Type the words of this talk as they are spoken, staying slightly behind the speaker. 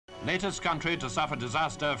latest country to suffer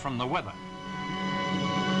disaster from the weather.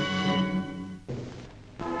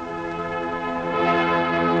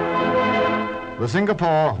 The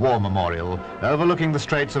Singapore War Memorial, overlooking the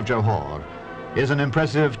Straits of Johore, is an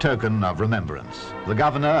impressive token of remembrance. The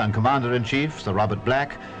Governor and Commander-in-Chief, Sir Robert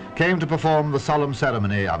Black, came to perform the solemn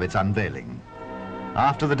ceremony of its unveiling.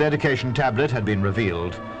 After the dedication tablet had been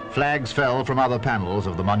revealed, flags fell from other panels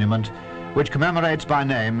of the monument, which commemorates by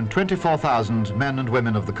name 24,000 men and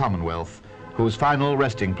women of the Commonwealth, whose final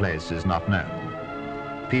resting place is not known.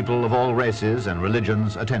 People of all races and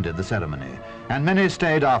religions attended the ceremony, and many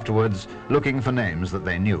stayed afterwards looking for names that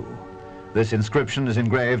they knew. This inscription is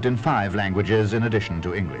engraved in 5 languages in addition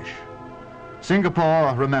to English.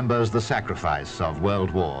 Singapore remembers the sacrifice of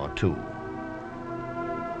World War II.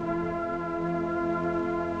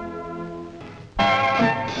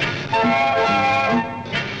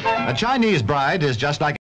 A Chinese bride is just like